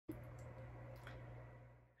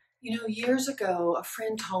Years ago, a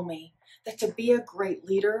friend told me that to be a great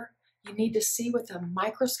leader, you need to see with a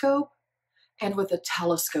microscope and with a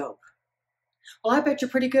telescope. Well, I bet you're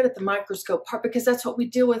pretty good at the microscope part because that's what we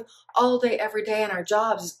deal with all day, every day in our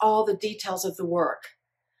jobs is all the details of the work.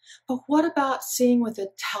 But what about seeing with a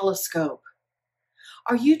telescope?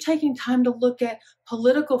 Are you taking time to look at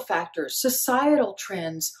political factors, societal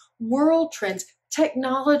trends, world trends,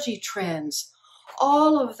 technology trends,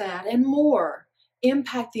 all of that and more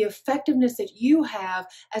impact the effectiveness that you have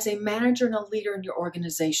as a manager and a leader in your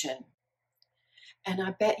organization? And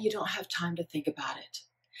I bet you don't have time to think about it.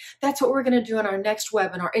 That's what we're going to do in our next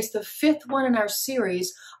webinar. It's the fifth one in our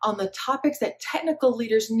series on the topics that technical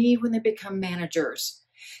leaders need when they become managers.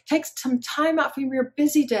 Take some time out from your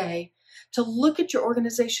busy day to look at your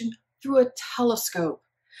organization through a telescope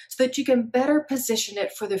so that you can better position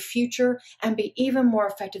it for the future and be even more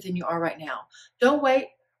effective than you are right now. Don't wait,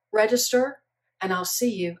 register, and I'll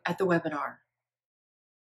see you at the webinar.